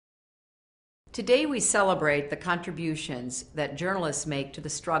Today we celebrate the contributions that journalists make to the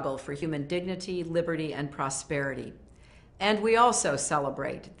struggle for human dignity, liberty, and prosperity. And we also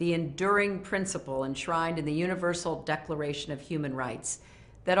celebrate the enduring principle enshrined in the Universal Declaration of Human Rights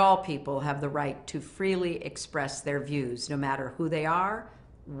that all people have the right to freely express their views, no matter who they are,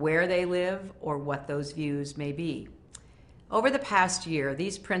 where they live, or what those views may be. Over the past year,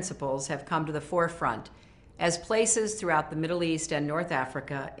 these principles have come to the forefront as places throughout the Middle East and North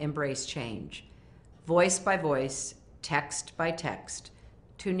Africa embrace change. Voice by voice, text by text,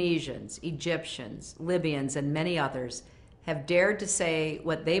 Tunisians, Egyptians, Libyans, and many others have dared to say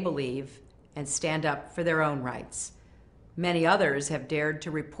what they believe and stand up for their own rights. Many others have dared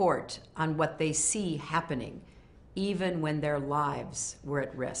to report on what they see happening, even when their lives were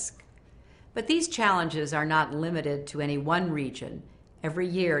at risk. But these challenges are not limited to any one region. Every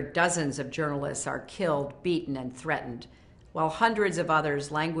year, dozens of journalists are killed, beaten, and threatened, while hundreds of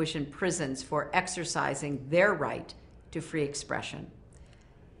others languish in prisons for exercising their right to free expression.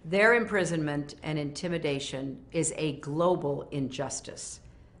 Their imprisonment and intimidation is a global injustice.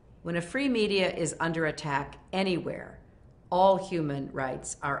 When a free media is under attack anywhere, all human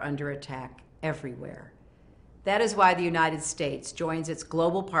rights are under attack everywhere. That is why the United States joins its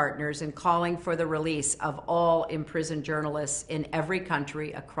global partners in calling for the release of all imprisoned journalists in every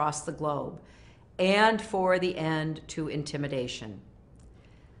country across the globe, and for the end to intimidation.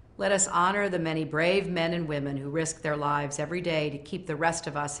 Let us honor the many brave men and women who risk their lives every day to keep the rest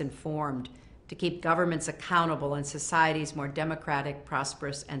of us informed, to keep governments accountable and societies more democratic,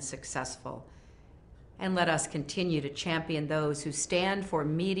 prosperous, and successful. And let us continue to champion those who stand for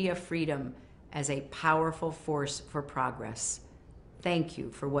media freedom as a powerful force for progress. Thank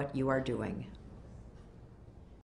you for what you are doing.